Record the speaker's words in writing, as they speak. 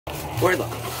Where the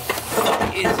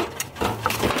fuck is it?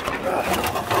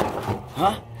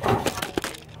 Huh?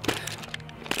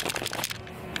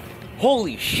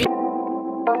 Holy shit.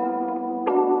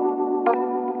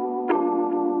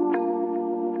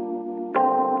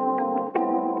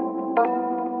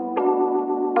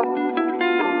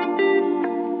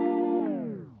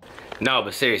 No,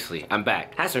 but seriously, I'm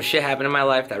back. Had some shit happen in my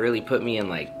life that really put me in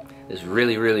like this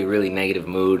really negative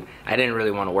mood. I didn't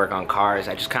really want to work on cars.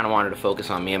 I just kind of wanted to focus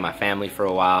on me and my family for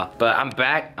a while. But I'm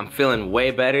back. I'm feeling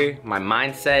way better. My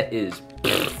mindset is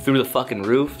through the fucking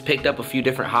roof. Picked up a few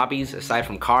different hobbies aside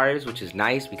from cars, which is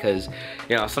nice because,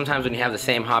 you know, sometimes when you have the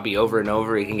same hobby over and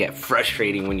over, it can get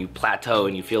frustrating when you plateau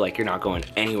and you feel like you're not going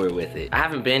anywhere with it. I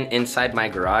haven't been inside my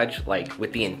garage like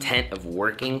with the intent of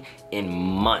working in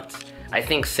months. I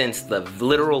think since the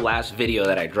literal last video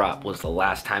that I dropped was the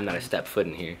last time that I stepped foot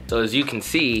in here. So as you can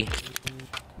see,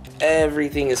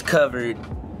 everything is covered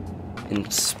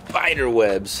in spider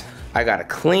webs. I gotta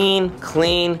clean. Let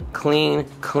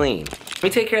me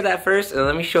take care of that first and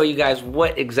let me show you guys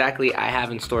what exactly I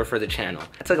have in store for the channel.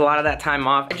 I took a lot of that time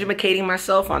off educating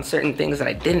myself on certain things that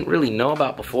I didn't really know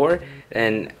about before,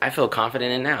 and I feel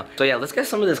confident in now. So yeah, let's get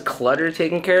some of this clutter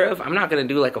taken care of. I'm not gonna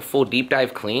do like a full deep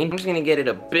dive clean. I'm just gonna get it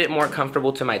a bit more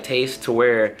comfortable to my taste to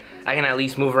where I can at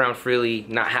least move around freely,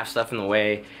 not have stuff in the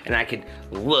way, and I could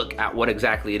look at what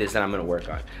exactly it is that I'm gonna work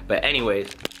on. But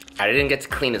anyways, I didn't get to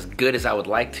clean as good as I would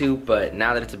like to, but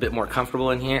now that it's a bit more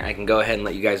comfortable in here, I can go ahead and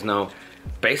let you guys know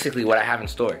basically what I have in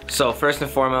store. So first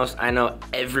and foremost, I know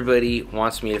everybody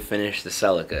wants me to finish the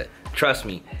Celica. Trust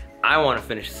me, I want to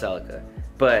finish the Celica,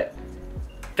 but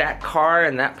that car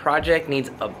and that project needs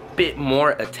a bit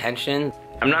more attention.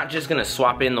 I'm not just gonna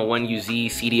swap in the 1UZ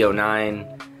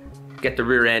CD09, get the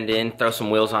rear end in, throw some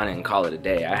wheels on it and call it a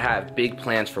day. I have big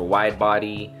plans for wide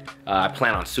body. I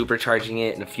plan on supercharging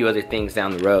it and a few other things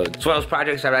down the road. It's one of those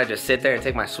projects that I just sit there and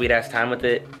take my sweet ass time with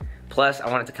it. Plus, I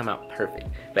want it to come out perfect.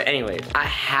 But anyways, I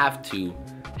have to,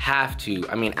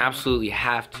 I mean absolutely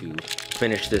have to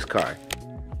finish this car.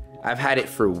 I've had it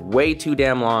for way too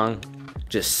damn long,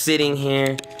 just sitting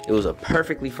here. It was a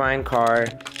perfectly fine car.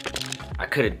 I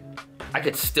could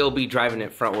still be driving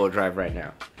it front wheel drive right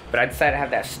now. But I decided to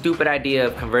have that stupid idea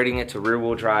of converting it to rear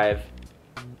wheel drive,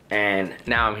 and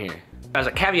now I'm here. As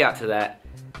a caveat to that,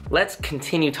 let's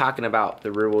continue talking about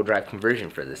the rear wheel drive conversion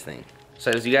for this thing.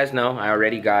 So as you guys know, I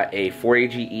already got a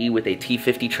 4AGE with a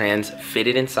T50 trans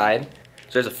fitted inside.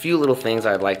 So there's a few little things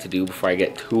I'd like to do before I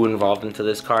get too involved into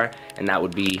this car, and that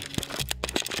would be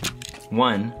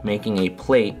one, making a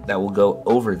plate that will go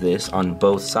over this on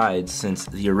both sides since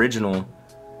the original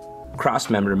cross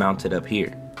member mounted up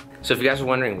here. So if you guys are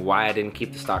wondering why I didn't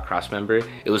keep the stock cross member,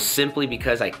 it was simply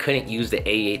because I couldn't use the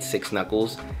A86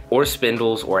 knuckles or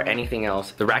spindles or anything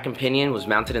else. The rack and pinion was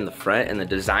mounted in the front, and the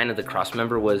design of the cross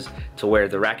member was to where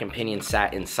the rack and pinion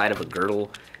sat inside of a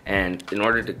girdle, and in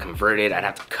order to convert it, I'd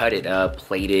have to cut it up,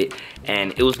 plate it,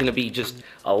 and it was gonna be just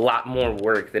a lot more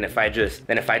work than if I just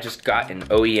got an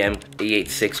OEM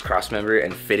A86 cross member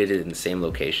and fitted it in the same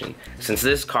location. Since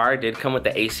this car did come with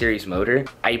the A-series motor,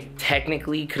 I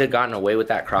technically could have gotten away with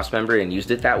that cross member and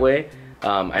used it that way.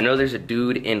 I know there's a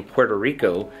dude in Puerto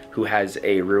Rico who has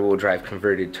a rear wheel drive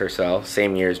converted Tercel,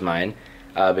 same year as mine,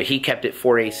 but he kept it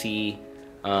 4AC,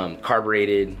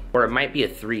 carbureted, or it might be a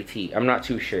 3T, I'm not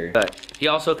too sure. But he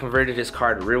also converted his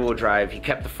car to rear wheel drive. He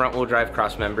kept the front wheel drive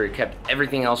cross member, kept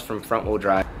everything else from front wheel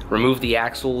drive, removed the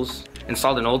axles,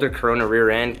 installed an older Corona rear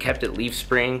end, kept it leaf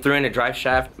spring, threw in a drive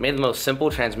shaft, made the most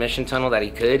simple transmission tunnel that he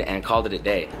could, and called it a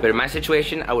day. But in my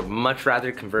situation, I would much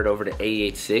rather convert over to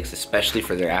A86, especially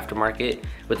for their aftermarket.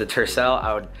 With the Tercel,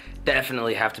 I would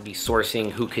definitely have to be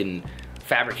sourcing who can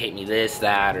fabricate me this,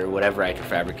 that, or whatever I can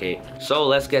fabricate. So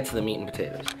let's get to the meat and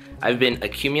potatoes. I've been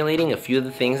accumulating a few of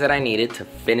the things that I needed to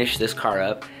finish this car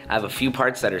up. I have a few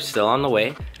parts that are still on the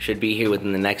way. Should be here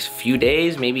within the next few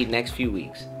days, maybe next few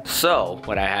weeks. So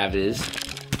what I have is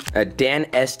a Dan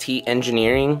ST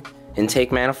Engineering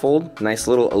intake manifold, nice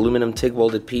little aluminum TIG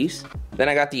welded piece. Then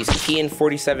I got these Keihin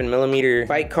 47mm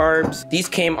bike carbs. These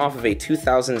came off of a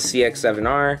 2000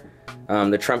 CX-7R.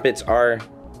 The trumpets are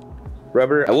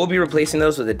rubber. I will be replacing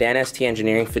those with the Dan ST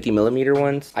Engineering 50mm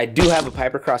ones. I do have a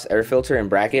Piper Cross air filter and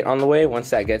bracket on the way. Once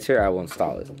that gets here, I will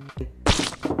install it.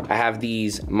 I have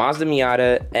these Mazda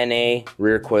Miata NA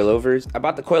rear coilovers. I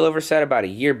bought the coilover set about a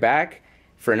year back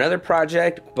for another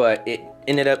project, but it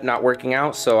ended up not working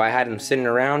out, so I had them sitting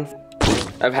around.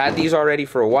 I've had these already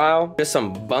for a while. Just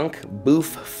some bunk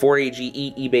Boof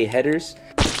 4AGE eBay headers.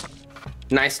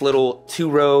 Nice little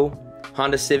 2-row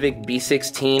Honda Civic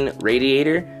B16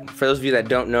 radiator. For those of you that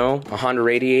don't know, a Honda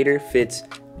radiator fits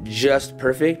just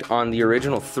perfect on the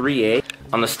original 3A.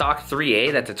 On the stock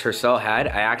 3A that the Tercel had,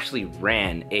 I actually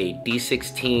ran a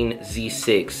D16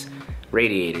 Z6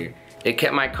 radiator. It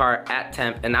kept my car at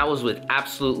temp, and that was with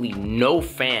absolutely no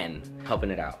fan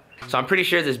helping it out. So I'm pretty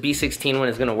sure this B16 one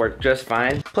is gonna work just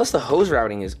fine. Plus the hose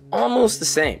routing is almost the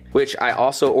same, which I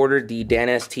also ordered the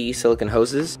Dan ST silicone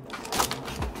hoses.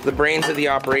 The brains of the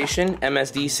operation,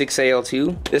 MSD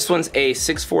 6AL2. This one's a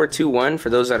 6421 for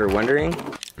those that are wondering.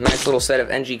 Nice little set of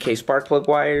NGK spark plug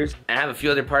wires. I have a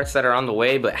few other parts that are on the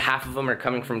way, but half of them are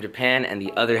coming from Japan and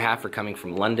the other half are coming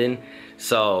from London.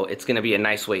 So it's gonna be a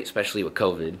nice wait, especially with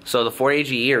COVID. So the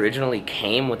 4AGE originally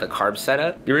came with a carb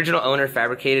setup. The original owner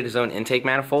fabricated his own intake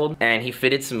manifold and he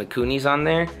fitted some Mikunis on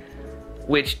there,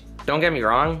 which, don't get me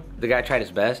wrong, the guy tried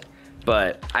his best,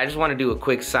 but I just wanna do a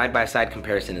quick side-by-side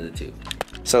comparison of the two.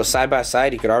 So side by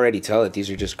side, you could already tell that these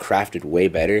are just crafted way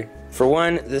better. For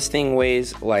one, this thing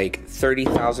weighs like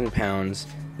 30,000 pounds.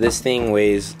 This thing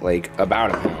weighs like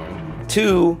about a pound.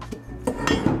 Two,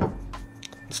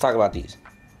 let's talk about these.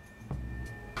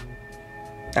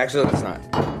 Actually, let's not.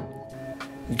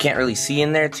 You can't really see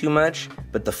in there too much,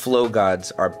 but the flow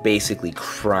gods are basically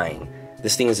crying.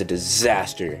 This thing is a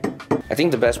disaster. I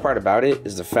think the best part about it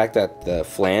is the fact that the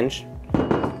flange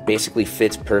basically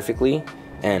fits perfectly.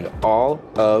 And all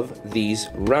of these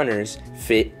runners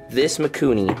fit this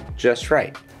Mikuni just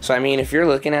right. So I mean, if you're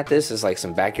looking at this as like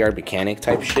some backyard mechanic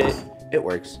type shit, it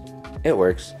works. It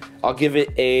works. I'll give it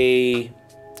a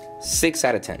 6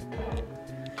 out of 10.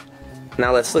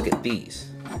 Now let's look at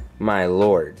these. My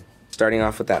lord. Starting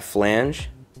off with that flange.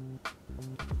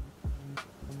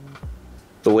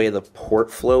 The way the port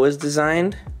flow is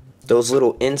designed. Those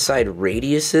little inside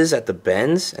radiuses at the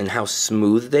bends and how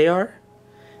smooth they are.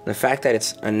 And the fact that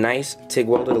it's a nice TIG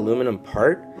welded aluminum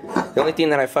part. The only thing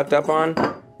that I fucked up on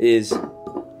is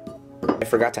I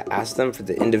forgot to ask them for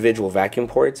the individual vacuum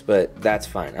ports, but that's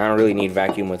fine. I don't really need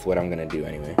vacuum with what I'm gonna do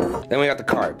anyway. Then we got the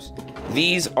carbs.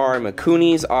 These are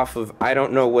Mikunis off of, I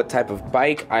don't know what type of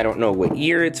bike, I don't know what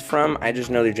year it's from, I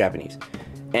just know they're Japanese.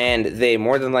 And they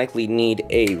more than likely need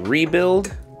a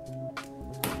rebuild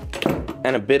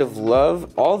and a bit of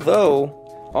love, although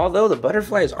the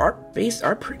butterflies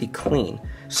are pretty clean.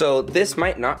 So this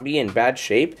might not be in bad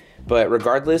shape, but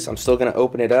regardless, I'm still gonna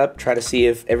open it up, try to see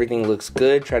if everything looks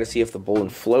good, try to see if the bowl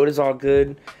and float is all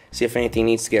good, see if anything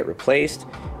needs to get replaced,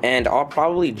 and I'll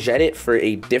probably jet it for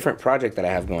a different project that I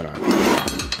have going on.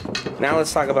 Now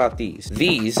let's talk about these.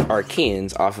 These are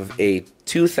Keans off of a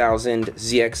 2000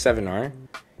 ZX7R,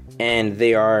 and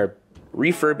they are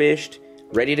refurbished,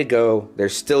 ready to go. They're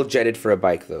still jetted for a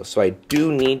bike though, so I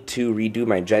do need to redo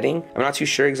my jetting. I'm not too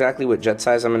sure exactly what jet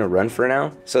size I'm gonna run for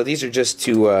now, so these are just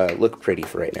to look pretty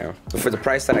for right now. But for the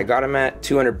price that I got them at,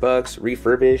 200 bucks,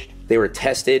 refurbished, they were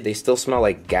tested, they still smell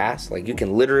like gas. Like you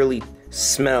can literally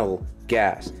smell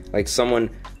gas. Like someone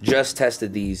just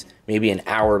tested these maybe an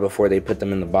hour before they put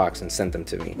them in the box and sent them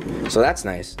to me. So that's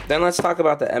nice. Then let's talk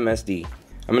about the MSD.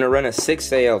 I'm gonna run a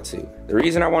 6AL2. The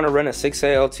reason I wanna run a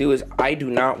 6AL2 is I do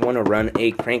not wanna run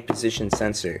a crank position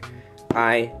sensor.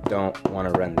 I don't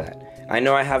wanna run that. I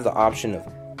know I have the option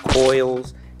of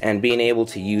coils and being able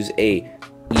to use a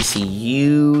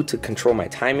ECU to control my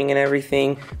timing and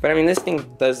everything, but I mean, this thing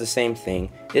does the same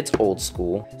thing. It's old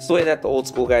school. It's the way that the old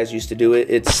school guys used to do it.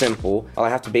 It's simple. All I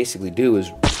have to basically do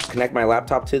is connect my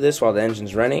laptop to this while the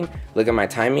engine's running, look at my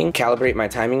timing, calibrate my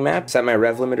timing map, set my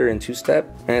rev limiter in 2-step,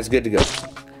 and it's good to go.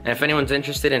 And if anyone's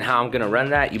interested in how I'm gonna run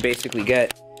that, you basically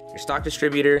get your stock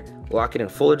distributor, lock it in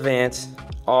full advance,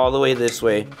 all the way this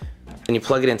way, and you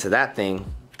plug it into that thing.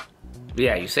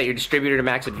 Yeah, you set your distributor to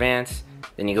max advance,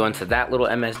 then you go into that little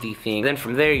MSD thing. Then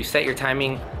from there, you set your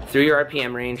timing through your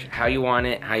RPM range, how you want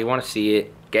it, how you wanna see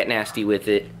it, get nasty with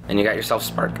it, and you got yourself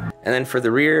Spark. And then for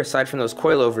the rear, aside from those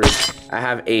coilovers, I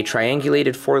have a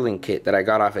triangulated 4-link kit that I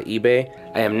got off of eBay.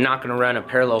 I am not gonna run a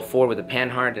parallel 4 with a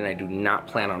panhard, and I do not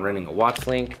plan on running a Watts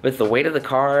link. With the weight of the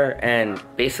car and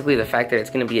basically the fact that it's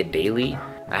gonna be a daily,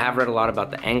 I have read a lot about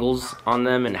the angles on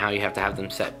them and how you have to have them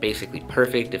set basically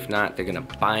perfect. If not, they're gonna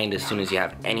bind as soon as you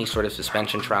have any sort of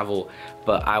suspension travel,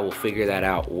 but I will figure that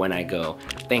out when I go.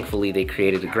 Thankfully, they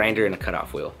created a grinder and a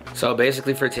cutoff wheel. So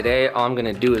basically for today, all I'm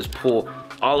gonna do is pull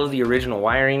all of the original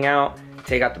wiring out,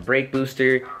 take out the brake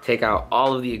booster, take out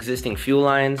all of the existing fuel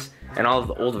lines, and all of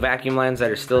the old vacuum lines that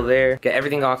are still there. Get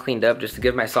everything all cleaned up just to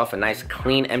give myself a nice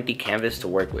clean empty canvas to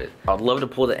work with. I'd love to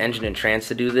pull the engine and trans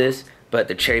to do this, but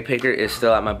the cherry picker is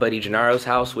still at my buddy Gennaro's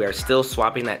house. We are still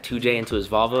swapping that 2J into his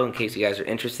Volvo in case you guys are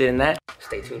interested in that.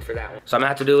 Stay tuned for that one. So I'm gonna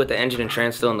have to do it with the engine and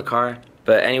trans still in the car.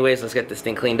 But anyways, let's get this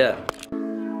thing cleaned up.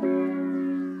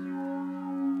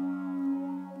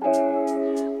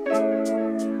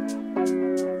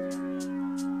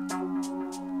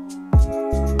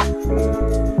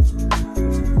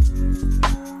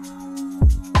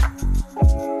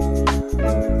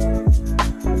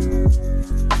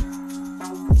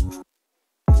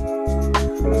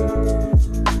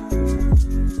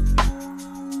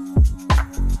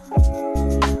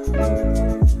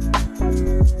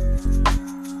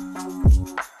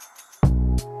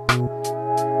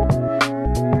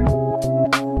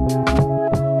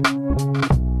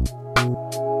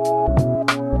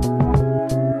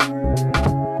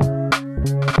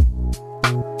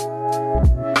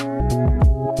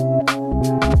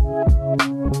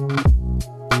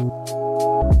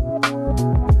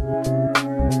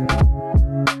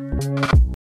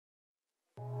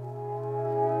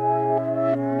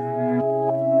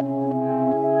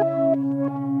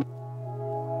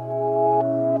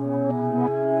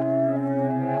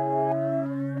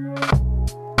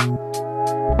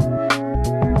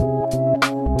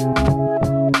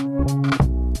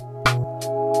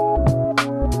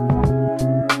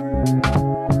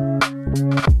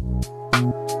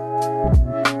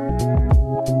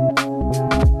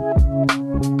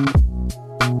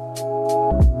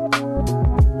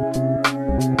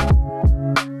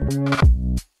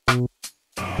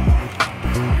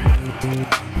 So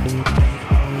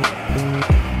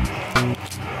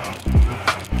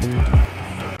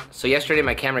yesterday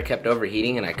my camera kept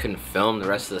overheating and I couldn't film the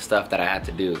rest of the stuff that I had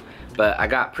to do. But I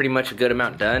got pretty much a good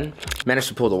amount done. Managed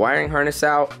to pull the wiring harness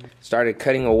out. Started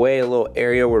cutting away a little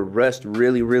area where rust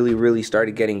really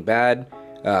started getting bad.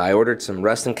 I ordered some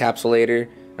rust encapsulator.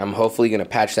 I'm hopefully gonna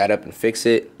patch that up and fix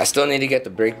it. I still need to get the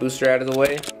brake booster out of the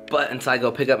way. But until I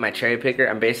go pick up my cherry picker,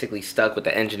 I'm basically stuck with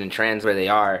the engine and trans where they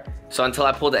are. So until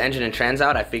I pull the engine and trans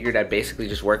out, I figured I'd basically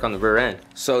just work on the rear end.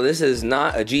 So this is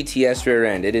not a GTS rear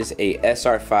end, it is a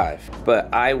SR5,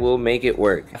 but I will make it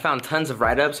work. I found tons of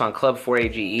write-ups on Club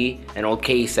 4AGE and old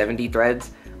KE70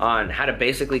 threads on how to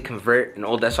basically convert an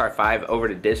old SR5 over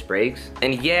to disc brakes.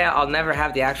 And yeah, I'll never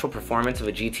have the actual performance of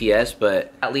a GTS,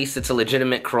 but at least it's a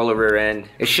legitimate Corolla rear end.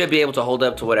 It should be able to hold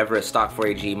up to whatever a stock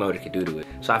 4AGE motor could do to it.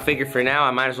 So I figured for now,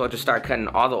 I might as well just start cutting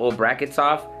all the old brackets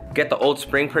off, get the old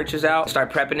spring purchase out,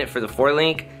 start prepping it for the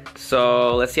 4-link.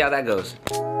 So let's see how that goes.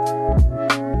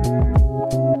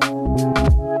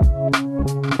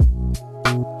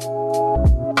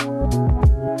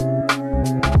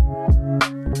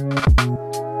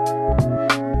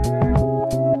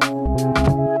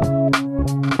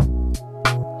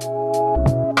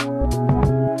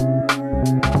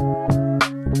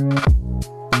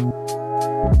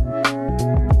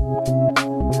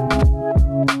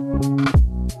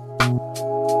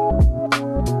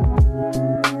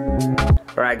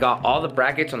 I got all the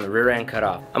brackets on the rear end cut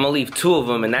off. I'm gonna leave 2 of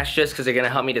them, and that's just because they're gonna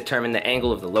help me determine the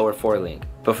angle of the lower 4-link.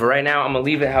 But for right now, I'm gonna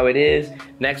leave it how it is.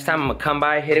 Next time I'm gonna come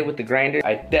by, hit it with the grinder.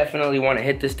 I definitely wanna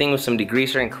hit this thing with some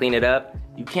degreaser and clean it up.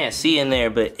 You can't see in there,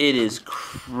 but it is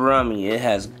crummy. It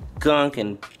has gunk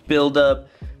and buildup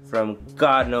from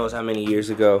God knows how many years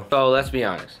ago. So let's be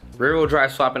honest. Rear wheel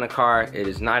drive swapping a car, it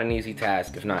is not an easy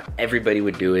task. If not, everybody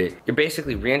would do it. You're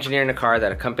basically re-engineering a car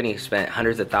that a company spent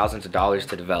hundreds of thousands of dollars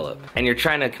to develop. And you're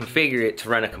trying to configure it to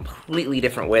run a completely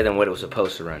different way than what it was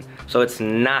supposed to run. So it's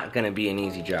not gonna be an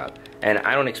easy job. And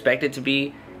I don't expect it to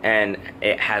be, and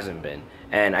it hasn't been.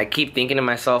 And I keep thinking to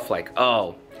myself like,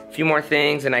 oh, a few more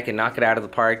things and I can knock it out of the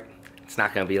park. It's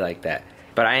not gonna be like that.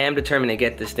 But I am determined to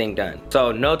get this thing done.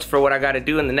 So notes for what I gotta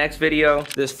do in the next video.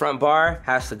 This front bar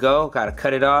has to go, gotta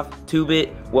cut it off, tube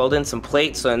it, weld in some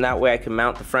plates so in that way I can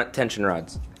mount the front tension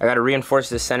rods. I gotta reinforce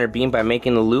this center beam by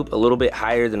making the loop a little bit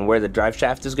higher than where the drive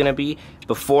shaft is gonna be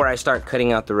before I start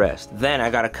cutting out the rest. Then I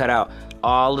gotta cut out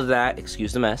all of that,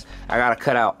 excuse the mess, I gotta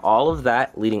cut out all of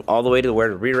that leading all the way to where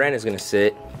the rear end is gonna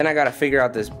sit. Then I gotta figure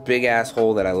out this big ass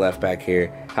hole that I left back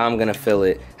here, how I'm gonna fill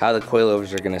it, how the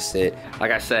coilovers are gonna sit.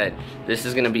 Like I said, this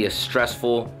is gonna be a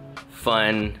stressful,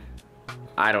 fun,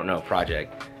 I don't know,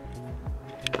 project.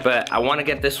 But I want to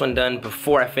get this one done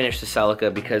before I finish the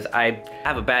Celica because I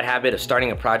have a bad habit of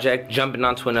starting a project, jumping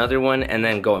onto another one, and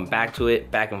then going back to it,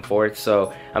 back and forth.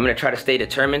 So I'm going to try to stay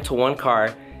determined to one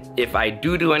car. If I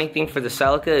do anything for the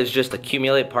Celica, is just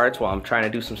accumulate parts while I'm trying to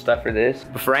do some stuff for this.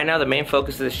 But for right now, the main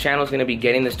focus of this channel is going to be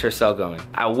getting this Tercel going.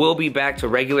 I will be back to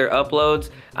regular uploads.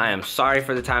 I am sorry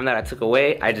for the time that I took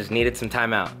away. I just needed some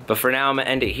time out. But for now, I'm going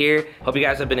to end it here. Hope you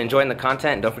guys have been enjoying the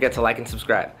content. Don't forget to like and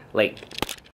subscribe. Late.